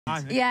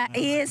Yeah,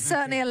 he is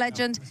certainly a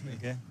legend.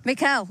 Okay.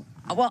 Mikel,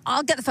 well,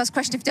 I'll get the first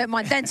question if you don't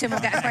mind. Then Tim will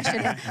get a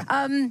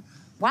question.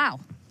 Wow,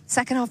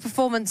 second half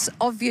performance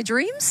of your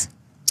dreams?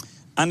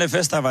 And the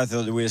first half, I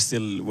thought we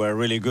still were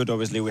really good.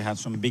 Obviously, we had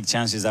some big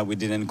chances that we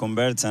didn't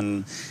convert,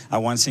 and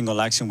one single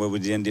action where we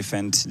didn't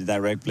defend the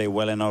direct play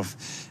well enough.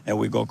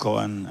 We got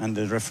caught, and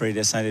the referee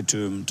decided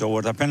to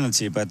award a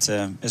penalty. But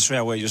straight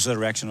away, you saw the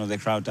reaction of the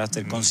crowd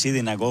after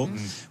conceding a goal,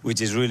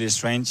 which is really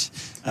strange.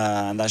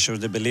 And that shows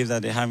the belief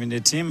that they have in the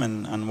team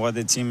and what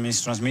the team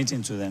is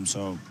transmitting to them.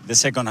 So the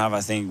second half,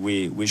 I think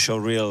we show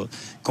real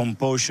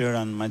composure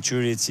and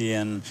maturity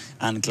and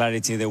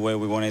clarity the way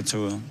we wanted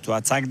to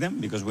attack them,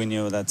 because we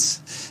knew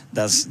that's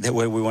the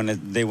way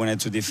they wanted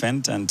to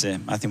defend, and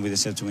I think we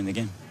deserved to win the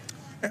game.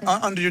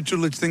 Under your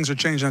tutelage, things are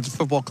changing at the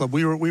football club.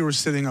 We were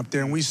sitting up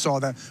there and we saw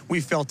that. We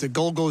felt it.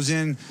 Goal goes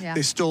in,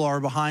 they still are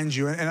behind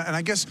you. And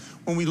I guess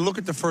when we look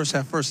at the first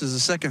half versus the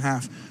second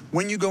half,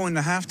 when you go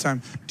into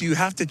halftime, do you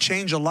have to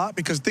change a lot?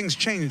 Because things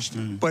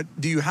changed, but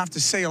do you have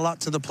to say a lot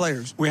to the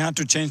players? We had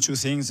to change two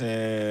things.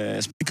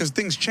 Because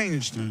things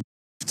changed.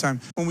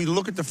 When we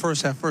look at the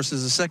first half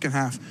versus the second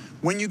half,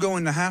 when you go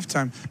into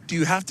halftime, do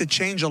you have to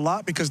change a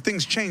lot? Because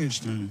things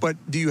changed, but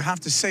do you have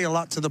to say a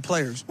lot to the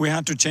players? We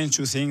had to change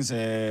two things,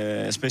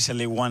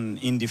 especially one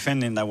in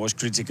defending that was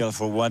critical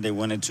for what they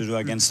wanted to do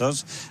against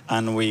us,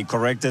 and we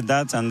corrected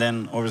that, and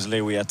then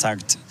obviously we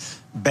attacked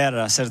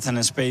better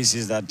certain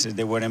spaces that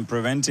they weren't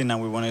preventing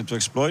and we wanted to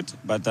exploit,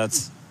 but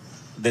that's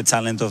the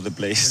talent of the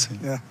place.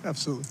 Yeah,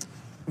 absolutely.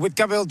 With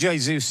Gabriel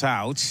Jesus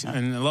out,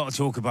 and a lot of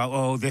talk about,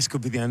 oh, this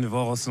could be the end of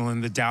Arsenal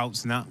and the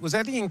doubts and that, was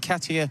Eddie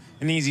Nketiah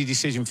an easy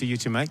decision for you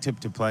to make to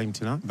play him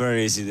tonight?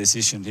 Very easy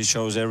decision. He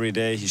shows every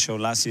day. He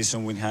showed last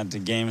season we had the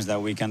games that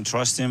we can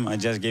trust him. I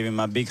just gave him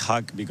a big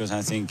hug because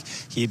I think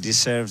he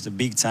deserves the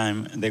big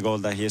time, the goal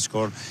that he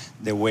scored,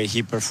 the way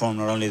he performed,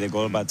 not only the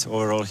goal, but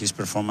overall his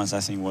performance, I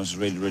think, was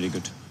really, really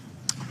good.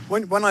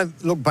 When I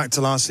look back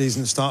to last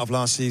season, the start of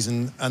last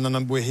season, and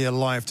then we're here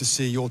live to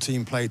see your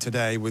team play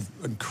today with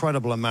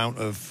incredible amount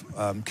of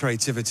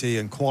creativity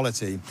and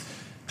quality,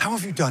 how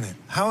have you done it?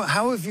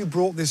 How have you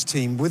brought this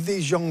team with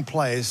these young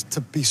players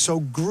to be so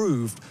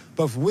grooved,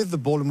 both with the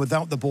ball and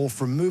without the ball,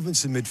 from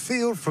movements in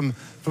midfield, from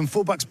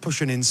fullbacks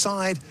pushing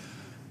inside?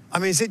 I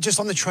mean, is it just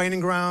on the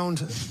training ground,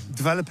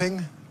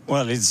 developing?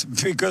 Well, it's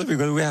because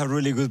we have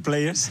really good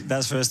players,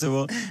 that's first of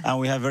all, and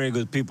we have very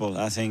good people.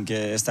 I think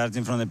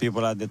starting from the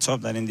people at the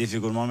top that in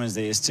difficult moments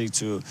they stick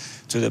to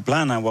the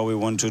plan and what we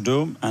want to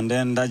do, and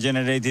then that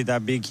generated a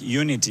big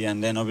unity.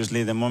 And then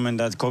obviously the moment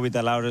that COVID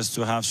allowed us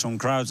to have some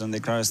crowds and the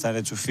crowd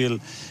started to feel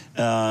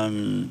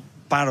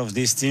part of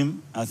this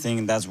team, I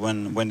think that's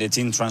when the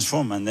team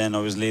transformed. And then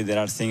obviously there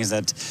are things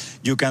that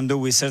you can do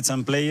with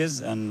certain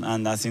players, and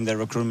I think the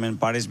recruitment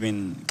part has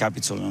been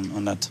capital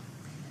on that.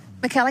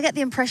 Mikel, I get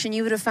the impression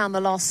you would have found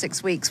the last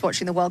 6 weeks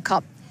watching the World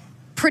Cup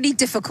pretty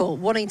difficult,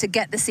 wanting to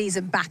get the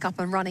season back up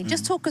and running.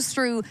 Just talk us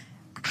through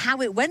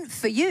how it went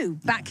for you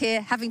back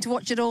here, having to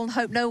watch it all and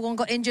hope no one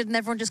got injured and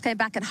everyone just came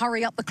back and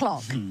hurry up the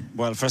clock.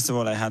 Well, first of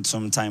all, I had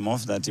some time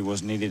off that it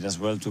was needed as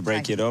well to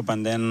break it up,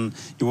 and then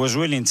it was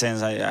really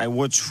intense. I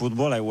watched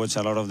football, I watched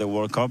a lot of the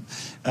World Cup,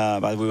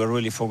 but we were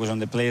really focused on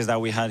the players that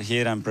we had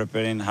here and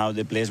preparing how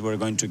the players were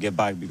going to get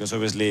back, because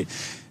obviously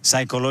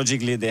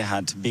psychologically they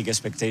had big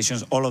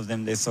expectations. All of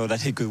them, they thought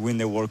that he could win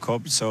the World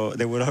Cup, so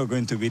they were all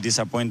going to be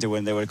disappointed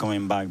when they were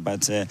coming back.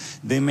 But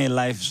they made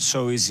life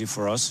so easy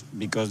for us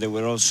because they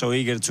were all so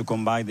eager to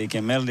come back. They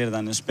came earlier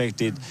than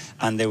expected,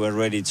 and they were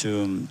ready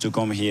to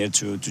come here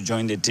to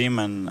join the team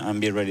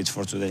and be ready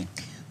for today.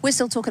 We're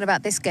still talking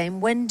about this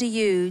game. When do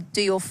you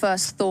do your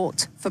first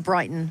thought for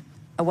Brighton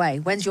away?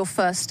 When's your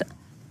first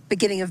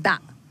beginning of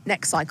that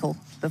next cycle?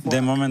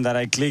 The moment that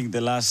I click the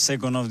last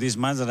second of this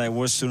match that I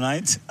watched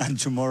tonight, and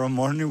tomorrow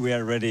morning we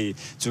are ready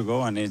to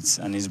go, and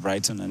it's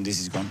Brighton, and this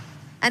is gone.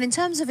 And in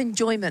terms of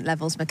enjoyment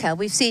levels, Mikel,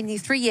 we've seen you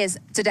 3 years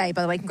today,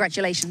 by the way,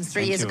 congratulations,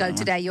 3 years ago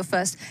today, your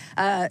first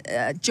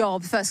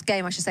first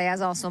game, I should say,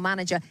 as Arsenal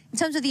manager. In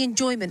terms of the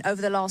enjoyment over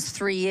the last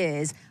 3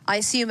 years, I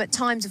assume at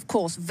times, of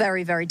course,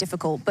 very, very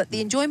difficult, but the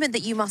enjoyment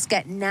that you must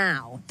get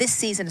now, this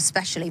season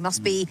especially,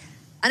 must be...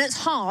 And it's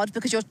hard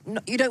because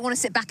you don't want to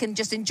sit back and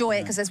just enjoy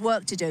it because there's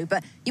work to do,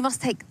 but you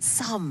must take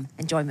some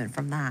enjoyment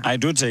from that. I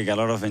do take a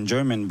lot of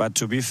enjoyment, but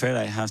to be fair,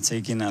 I have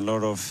taken a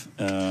lot of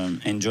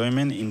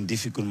enjoyment in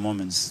difficult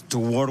moments. To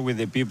work with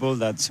the people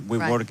that we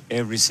work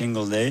every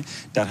single day,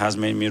 that has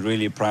made me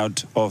really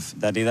proud of.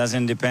 That it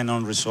doesn't depend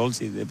on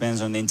results, it depends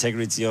on the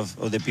integrity of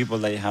the people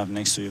that you have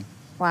next to you.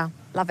 Wow,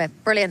 love it.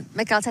 Brilliant.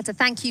 Mikel Arteta,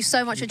 thank you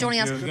so much for joining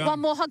us. One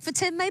more hug for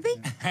Tim, maybe?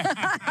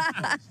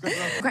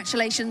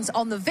 Congratulations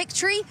on the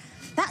victory.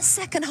 That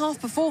second half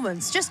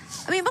performance,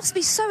 it must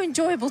be so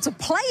enjoyable to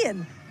play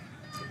in.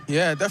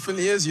 Yeah, it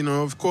definitely is, you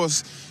know. Of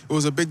course, it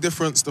was a big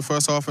difference, the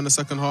first half and the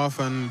second half,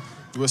 and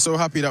we were so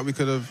happy that we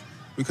could have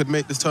we could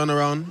make this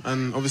turnaround.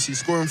 And obviously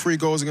scoring 3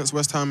 goals against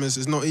West Ham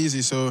is not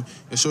easy, so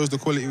it shows the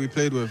quality we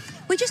played with.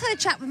 We just had a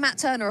chat with Matt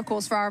Turner, of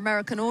course, for our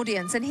American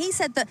audience, and he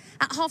said that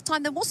at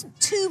half-time there wasn't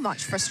too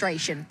much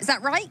frustration. Is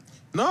that right?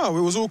 No,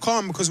 it was all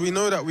calm because we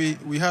know that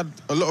we had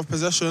a lot of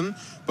possession,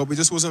 but we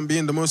just wasn't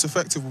being the most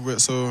effective with it.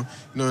 So, you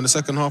know, in the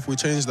second half, we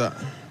changed that.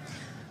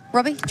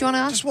 Robbie, do you want to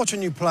ask? Just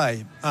watching you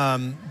play,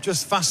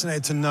 just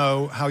fascinated to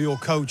know how your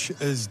coach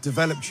has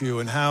developed you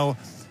and how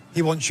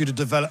he wants you to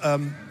develop,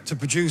 to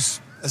produce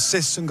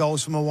assists and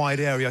goals from a wide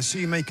area. I see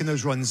you making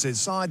those runs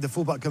inside, the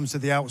fullback comes to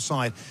the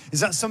outside. Is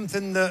that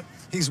something that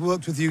he's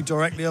worked with you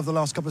directly over the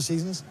last couple of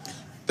seasons?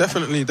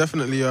 Definitely.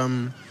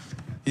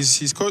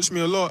 He's coached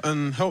me a lot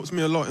and helped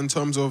me a lot in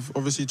terms of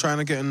obviously trying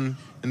to get in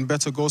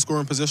better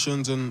goal-scoring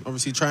positions and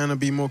obviously trying to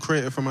be more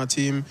creative for my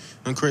team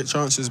and create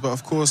chances. But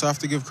of course, I have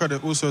to give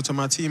credit also to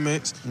my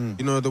teammates.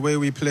 You know, the way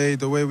we play,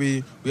 the way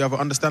we have an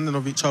understanding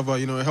of each other,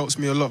 you know, it helps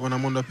me a lot when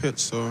I'm on the pitch.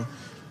 So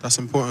that's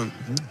important.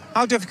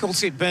 How difficult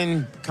has it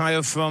been,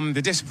 Kyle, from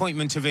the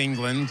disappointment of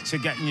England to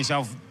getting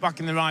yourself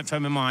back in the right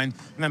frame of mind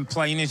and then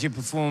playing as you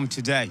performed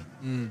today?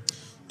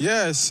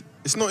 Yes.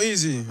 It's not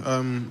easy.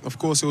 Of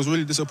course, it was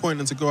really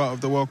disappointing to go out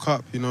of the World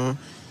Cup, you know.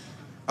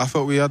 I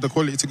felt we had the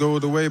quality to go all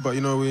the way, but, you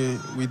know,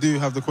 we do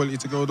have the quality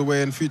to go all the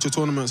way in future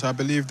tournaments. I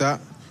believe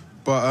that.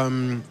 But,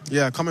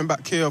 yeah, coming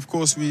back here, of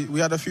course, we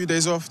had a few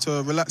days off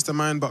to relax the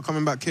mind, but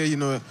coming back here, you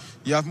know,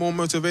 you have more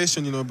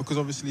motivation, you know, because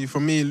obviously for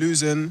me,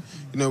 losing,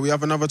 you know, we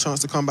have another chance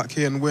to come back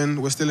here and win.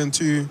 We're still in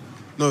 3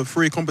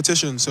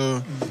 competitions,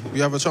 so we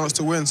have a chance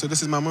to win. So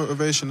this is my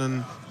motivation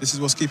and this is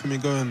what's keeping me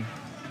going.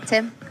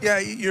 Tim? Yeah,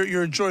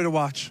 you're a joy to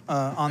watch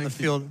on the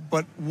field,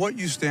 but what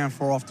you stand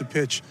for off the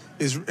pitch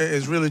is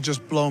really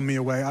just blown me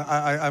away.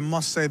 I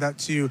must say that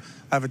to you.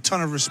 I have a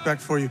ton of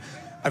respect for you.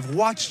 I've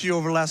watched you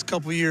over the last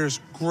couple of years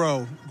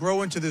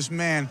grow into this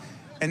man,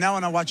 and now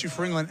when I watch you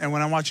for England and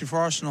when I watch you for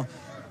Arsenal,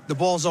 the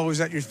ball's always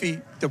at your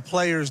feet. The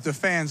players, the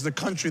fans, the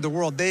country, the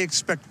world, they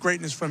expect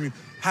greatness from you.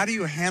 How do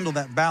you handle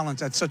that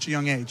balance at such a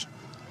young age?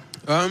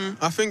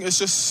 I think it's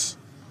just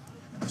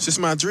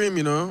my dream,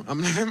 you know.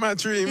 I'm living my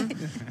dream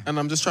and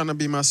I'm just trying to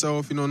be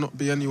myself, you know, not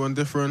be anyone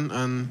different.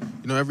 And,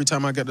 you know, every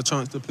time I get the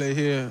chance to play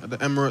here at the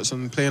Emirates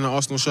and play in an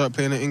Arsenal shirt,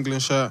 play in an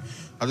England shirt,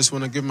 I just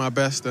want to give my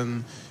best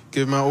and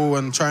give my all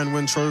and try and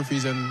win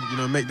trophies and, you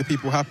know, make the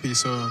people happy.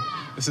 So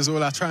this is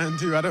all I try and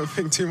do. I don't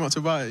think too much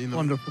about it, you know.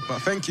 Wonderful.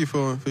 But thank you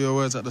for your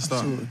words at the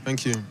start. Absolutely.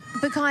 Thank you.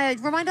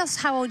 Bukayo, remind us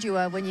how old you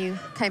were when you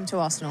came to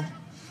Arsenal.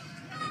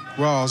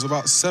 Well, I was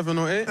about 7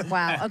 or 8.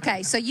 Wow,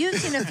 okay. So you've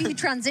seen a few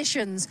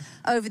transitions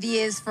over the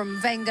years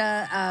from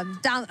Wenger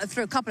down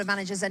through a couple of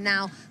managers and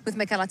now with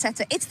Mikel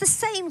Arteta. It's the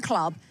same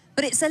club,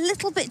 but it's a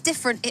little bit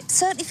different. It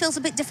certainly feels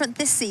a bit different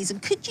this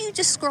season. Could you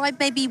describe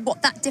maybe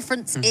what that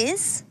difference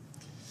is?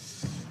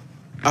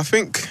 I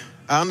think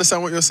I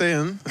understand what you're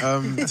saying.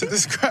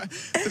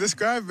 To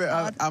describe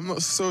it, I'm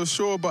not so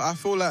sure, but I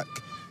feel like,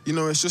 you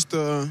know, it's just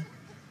the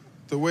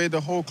way the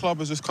whole club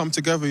has just come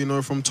together, you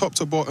know, from top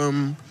to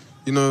bottom.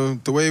 You know,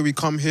 the way we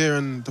come here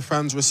and the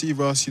fans receive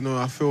us, you know,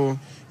 I feel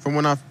from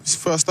when I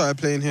first started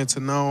playing here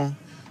to now,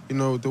 you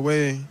know, the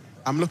way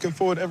I'm looking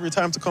forward every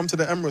time to come to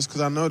the Emirates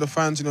because I know the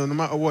fans, you know, no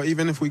matter what,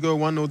 even if we go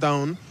 1-0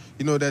 down,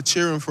 you know, they're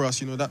cheering for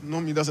us. You know, that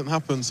normally doesn't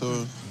happen.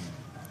 So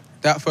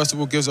that, first of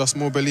all, gives us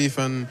more belief.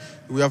 And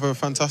we have a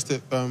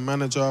fantastic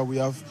manager. We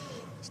have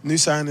new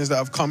signings that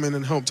have come in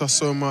and helped us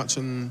so much.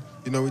 And,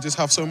 you know, we just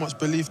have so much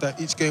belief that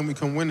each game we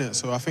can win it.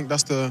 So I think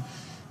that's the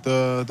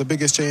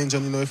biggest change.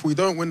 And, you know, if we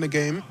don't win the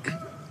game,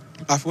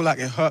 I feel like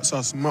it hurts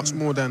us much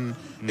more than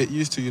it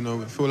used to, you know.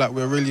 I feel like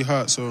we're really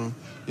hurt, so,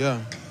 yeah.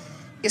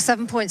 You're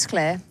 7 points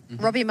clear.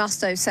 Robbie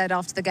Mustoe said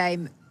after the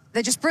game,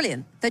 they're just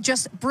brilliant. They're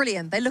just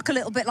brilliant. They look a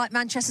little bit like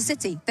Manchester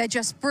City. They're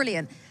just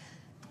brilliant.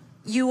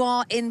 You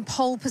are in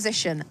pole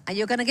position, and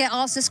you're going to get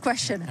asked this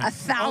question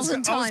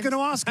 1,000 times. I was going to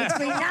ask it.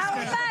 Between now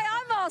and May,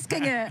 I'm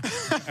asking it.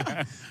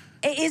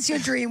 It is your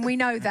dream, we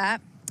know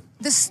that.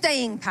 The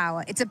staying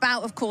power. It's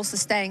about, of course, the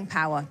staying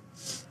power.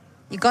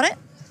 You got it?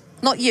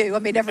 Not you, I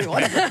mean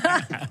everyone. I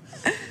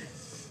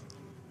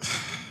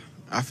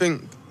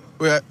think,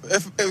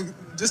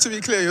 just to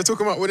be clear, you're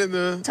talking about winning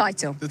the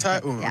title. The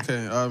title, yeah.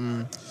 Okay.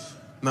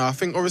 No, I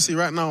think obviously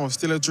right now,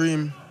 still a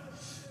dream.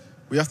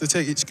 We have to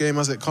take each game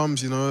as it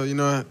comes, you know. You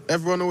know,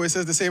 everyone always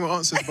says the same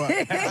answers, but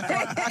I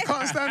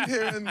can't stand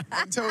here and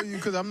tell you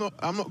because I'm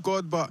not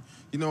God, but,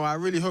 you know, I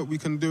really hope we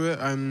can do it.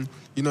 And,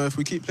 you know, if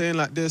we keep playing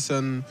like this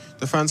and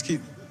the fans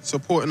keep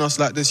supporting us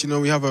like this, you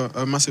know, we have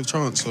a massive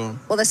chance. So.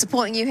 Well, they're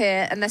supporting you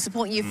here, and they're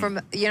supporting you from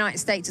the United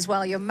States as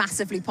well. You're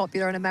massively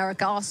popular in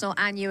America, Arsenal,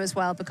 and you as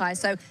well, Bukayo.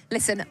 So,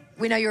 listen,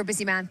 we know you're a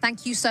busy man.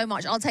 Thank you so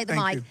much. I'll take the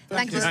mic.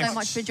 Thank you so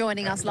much for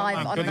joining us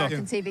live on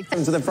American TV.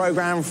 Welcome to the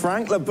programme.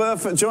 Frank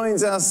Leboeuf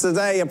joins us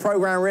today. A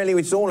programme really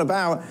which is all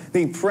about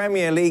the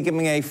Premier League,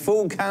 giving a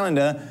full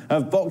calendar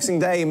of Boxing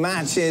Day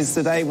matches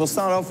today. We'll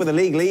start off with the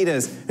league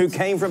leaders who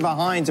came from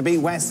behind to beat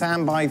West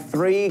Ham by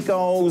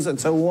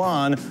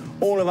 3-1.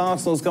 All of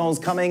Arsenal's goals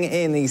coming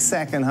in the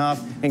second half.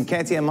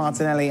 Nketiah,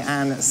 Martinelli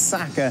and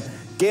Saka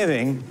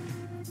giving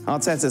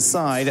Arteta's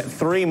side,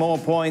 3 more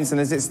points, and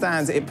as it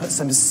stands, it puts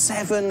them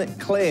 7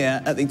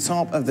 clear at the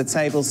top of the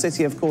table.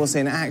 City, of course,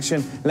 in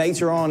action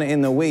later on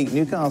in the week.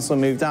 Newcastle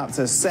moved up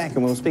to 2nd.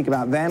 We'll speak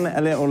about them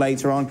a little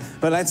later on.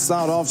 But let's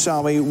start off,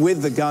 shall we,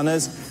 with the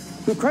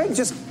Gunners, who, Craig,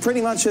 just pretty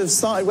much have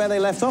started where they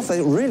left off.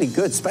 They were really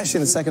good, especially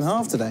in the second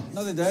half today.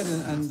 No, they did,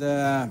 and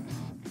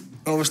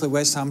obviously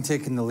West Ham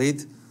taking the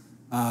lead,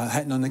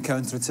 hitting on the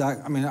counter-attack.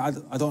 I mean,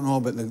 I don't know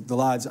about the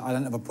lads. I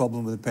didn't have a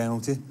problem with the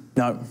penalty.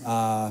 No.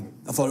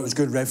 I thought it was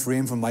good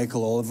refereeing from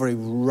Michael Oliver,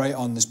 right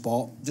on the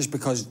spot. Just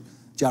because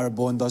Jared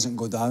Bowen doesn't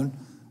go down,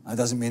 it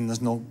doesn't mean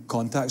there's no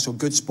contact, so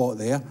good spot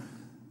there.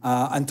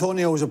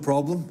 Antonio was a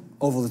problem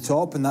over the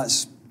top, and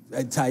that's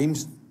at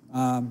times.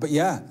 But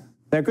yeah.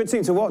 They're a good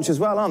team to watch as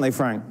well, aren't they,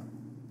 Frank?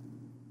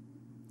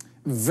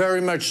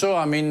 Very much so.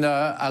 I mean,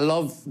 I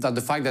love that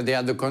the fact that they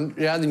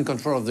had in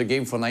control of the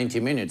game for 90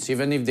 minutes.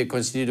 Even if they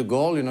conceded a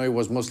goal, you know, it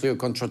was mostly a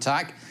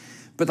counter-attack.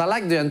 But I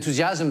like the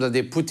enthusiasm that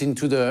they put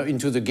into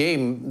the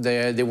game.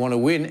 They want to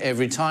win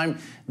every time.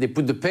 They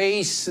put the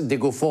pace. They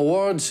go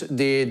forwards.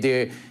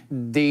 They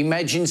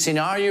imagine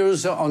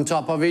scenarios on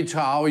top of it,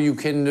 how you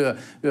can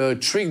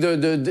trick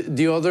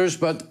the others,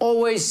 but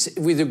always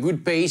with a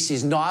good pace.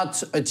 Is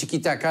not a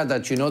tiki-taka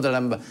that you know that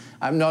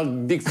I'm not a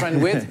big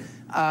friend with.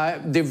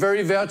 They're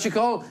very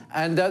vertical,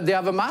 and they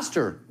have a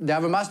master. They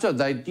have a master.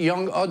 That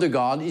young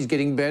Odegaard is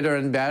getting better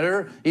and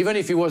better, even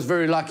if he was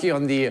very lucky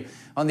on the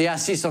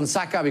assist on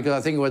Saka, because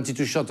I think he wanted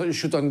to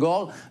shoot on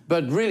goal.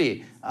 But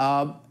really,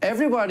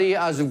 everybody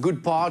has a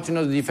good part. You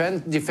know, the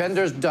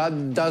defenders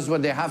does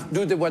what they have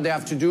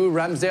to do.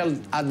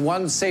 Ramsdale had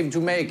one save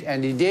to make,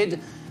 and he did.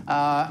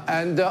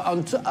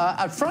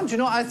 At front, you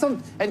know, I thought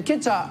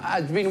Nketiah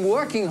has been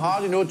working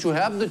hard, you know, to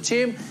help the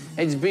team.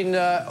 It's been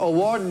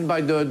awarded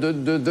by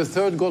the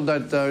third goal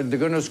that the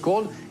Gunners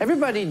scored.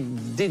 Everybody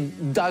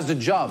does the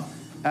job.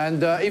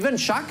 And even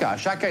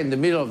Saka in the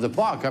middle of the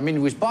park, I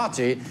mean, with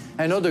Partey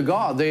and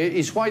Odegaard,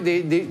 it's why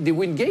they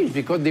win games,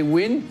 because they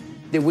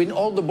win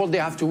all the ball they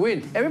have to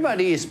win.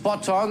 Everybody is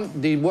spot on,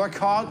 they work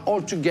hard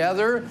all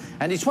together,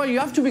 and it's why you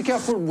have to be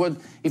careful.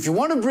 If you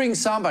want to bring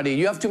somebody,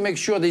 you have to make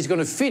sure that he's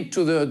going to fit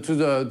to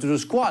the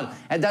squad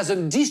and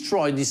doesn't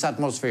destroy this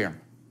atmosphere.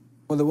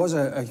 Well, there was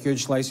a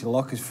huge slice of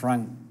luck, as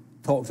Frank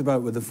talked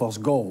about, with the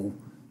first goal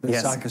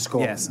that Saka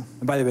scored. Yes.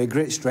 And by the way,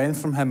 great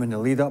strength from him in the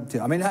lead up to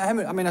it. I mean,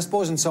 I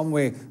suppose in some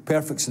way,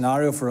 perfect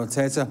scenario for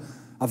Arteta.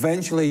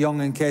 Eventually, young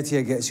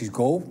Nketiah gets his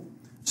goal.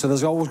 So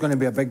there's always going to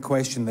be a big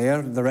question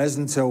there. There is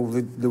until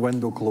the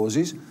window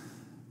closes.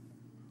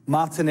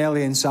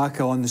 Martinelli and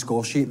Saka on the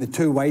score sheet, the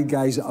 2 wide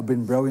guys that have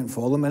been brilliant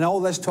for them. And all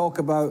this talk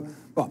about,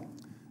 well,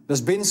 there's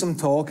been some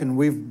talk, and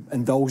we've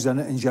indulged in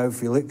it, in João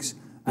Felix.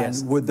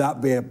 Yes. And would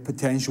that be a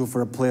potential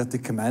for a player to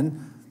come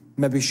in?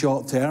 Maybe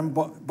short term,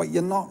 but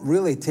you're not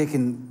really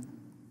taking,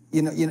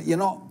 you're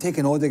not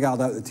taking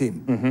Odegaard out of the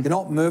team. You're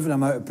not moving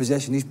him out of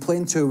position. He's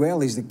playing too well.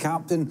 He's the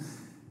captain.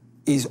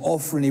 He's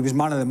offering. He was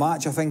man of the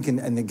match, I think,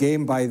 in the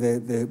game by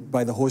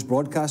the host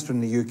broadcaster in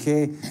the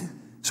UK.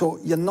 So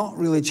you're not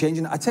really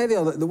changing. I tell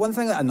you, the one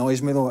thing that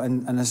annoys me though,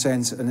 in a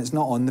sense, and it's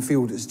not on the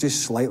field, it's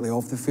just slightly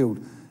off the field,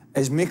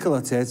 is Mikel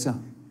Arteta.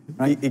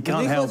 Right? He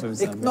can't help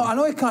himself. No, I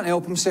know he can't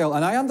help himself,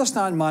 and I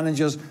understand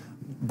managers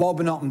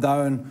bobbing up and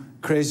down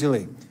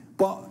crazily.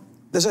 But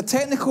there's a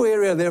technical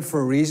area there for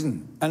a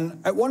reason. And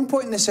at one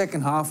point in the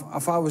second half,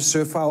 if I was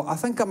Soufal, I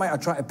think I might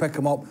have tried to pick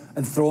him up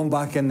and throw him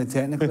back in the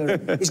technical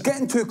area. He's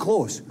getting too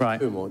close. Right.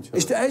 Too much.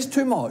 It is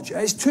too much.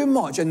 It's too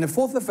much. And the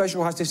fourth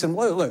official has to say,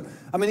 look.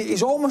 I mean,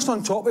 he's almost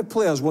on top of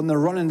players when they're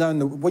running down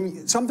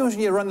sometimes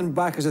when you're running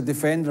back as a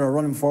defender or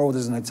running forward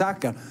as an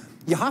attacker,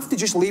 you have to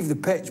just leave the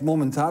pitch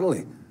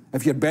momentarily.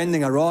 If you're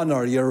bending a run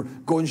or you're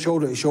going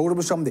shoulder to shoulder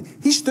with somebody.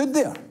 He stood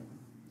there.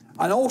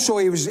 And also,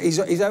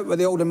 he's out with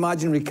the old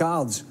imaginary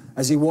cards,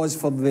 as he was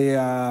for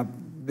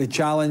the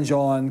challenge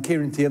on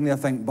Kieran Tierney, I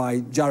think,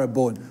 by Jared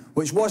Bowen,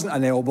 which wasn't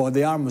an elbow,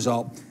 the arm was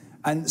up.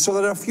 And so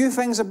there are a few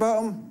things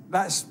about him,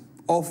 that's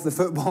off the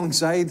footballing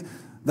side,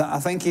 that I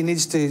think he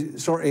needs to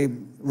sort of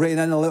rein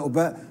in a little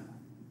bit.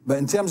 But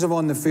in terms of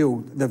on the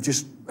field, they've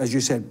just, as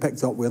you said,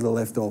 picked up where they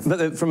left off.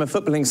 But from a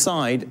footballing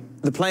side,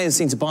 the players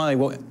seem to buy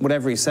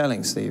whatever he's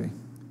selling, Stevie.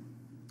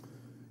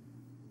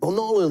 Well,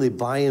 not only are they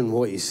buying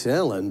what he's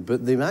selling,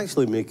 but they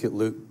actually make it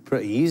look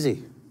pretty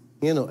easy.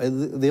 You know,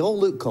 they all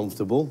look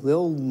comfortable. They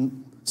all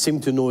seem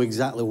to know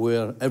exactly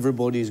where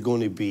everybody's going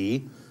to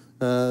be.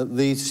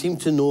 They seem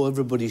to know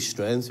everybody's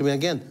strengths. I mean,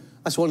 again,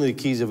 that's one of the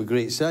keys of a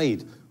great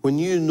side. When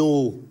you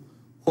know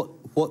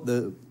what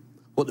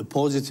the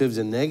positives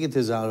and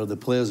negatives are of the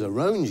players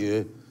around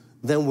you,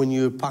 then when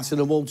you're passing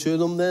the ball to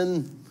them,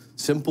 then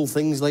simple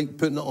things like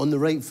putting it on the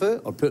right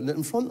foot or putting it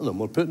in front of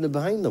them or putting it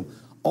behind them.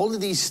 All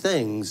of these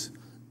things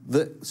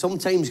that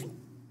sometimes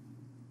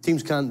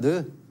teams can't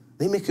do,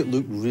 they make it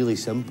look really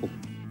simple.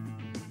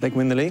 They can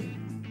win the league?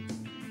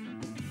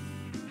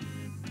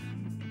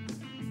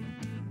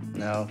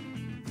 No,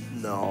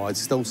 I'd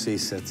still say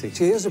City.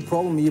 See, here's the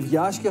problem. You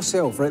ask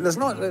yourself, right? There's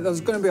going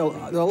to be there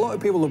are a lot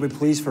of people who'll be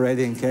pleased for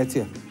Eddie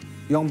Nketiah.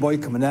 Young boy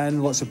coming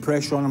in, lots of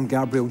pressure on him.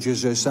 Gabriel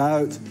Jesus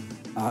out.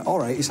 All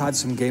right, he's had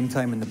some game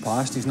time in the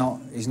past. He's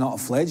not a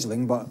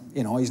fledgling, but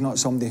you know, he's not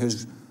somebody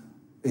who's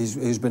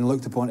been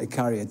looked upon to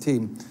carry a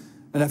team.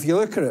 And if you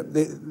look at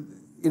it,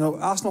 you know,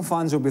 Arsenal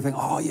fans will be thinking,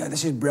 "Oh yeah,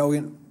 this is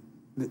brilliant."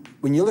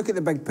 When you look at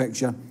the big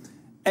picture,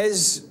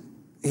 is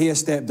he a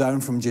step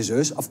down from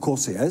Jesus? Of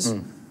course he is.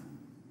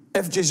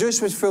 If Jesus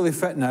was fully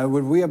fit now,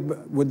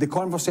 would the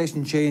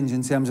conversation change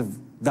in terms of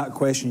that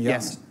question?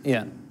 Yes.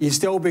 Yeah. You'd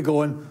still be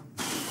going,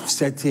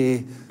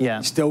 City,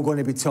 still going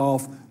to be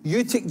tough.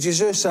 You take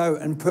Jesus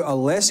out and put a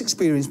less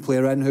experienced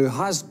player in who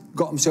has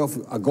got himself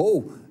a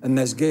goal in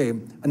this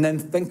game, and then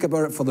think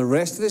about it for the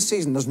rest of the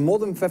season. There's more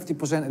than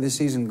 50% of the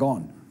season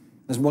gone.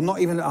 We're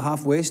not even at a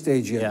halfway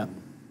stage yet.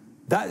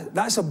 Yeah.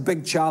 That's a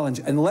big challenge.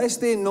 Unless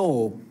they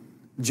know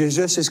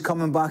Jesus is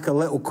coming back a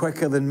little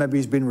quicker than maybe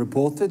he's been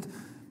reported,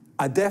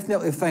 I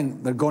definitely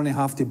think they're going to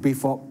have to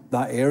beef up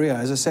that area,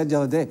 as I said the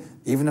other day,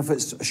 even if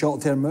it's a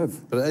short-term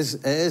move. But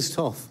it is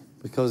tough,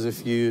 because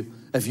if you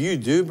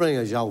do bring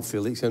a João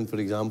Felix in, for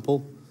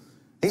example,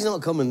 he's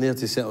not coming there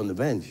to sit on the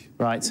bench.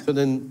 Right. So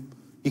then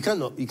you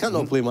cannot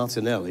play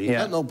Martinelli. You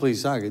cannot play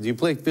Saka. Do you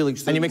play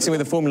Felix? And you're mixing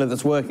with a formula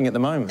that's working at the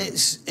moment.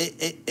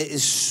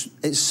 It's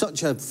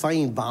such a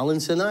fine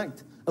balancing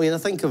act. I mean, I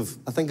think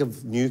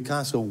of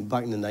Newcastle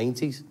back in the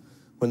 90s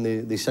when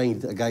they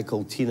signed a guy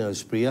called Tino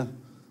Asprilla,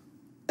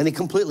 and he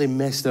completely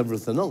messed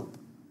everything up.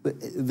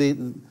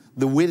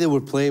 The way they were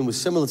playing was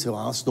similar to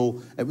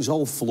Arsenal. It was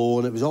all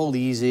flowing, it was all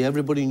easy,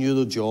 everybody knew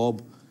their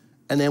job.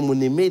 And then when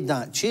they made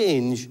that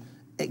change,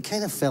 it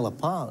kind of fell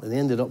apart, and they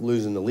ended up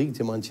losing the league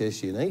to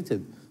Manchester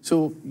United.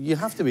 So you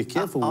have to be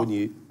careful when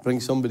you bring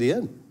somebody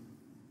in.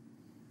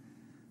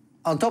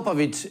 On top of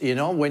it, you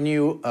know, when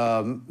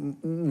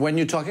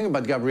you're talking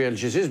about Gabriel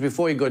Jesus,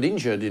 before he got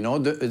injured, you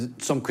know,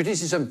 some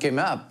criticism came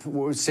up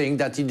saying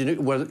that he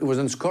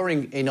wasn't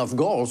scoring enough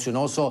goals, you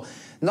know. So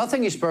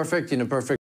nothing is perfect in a perfect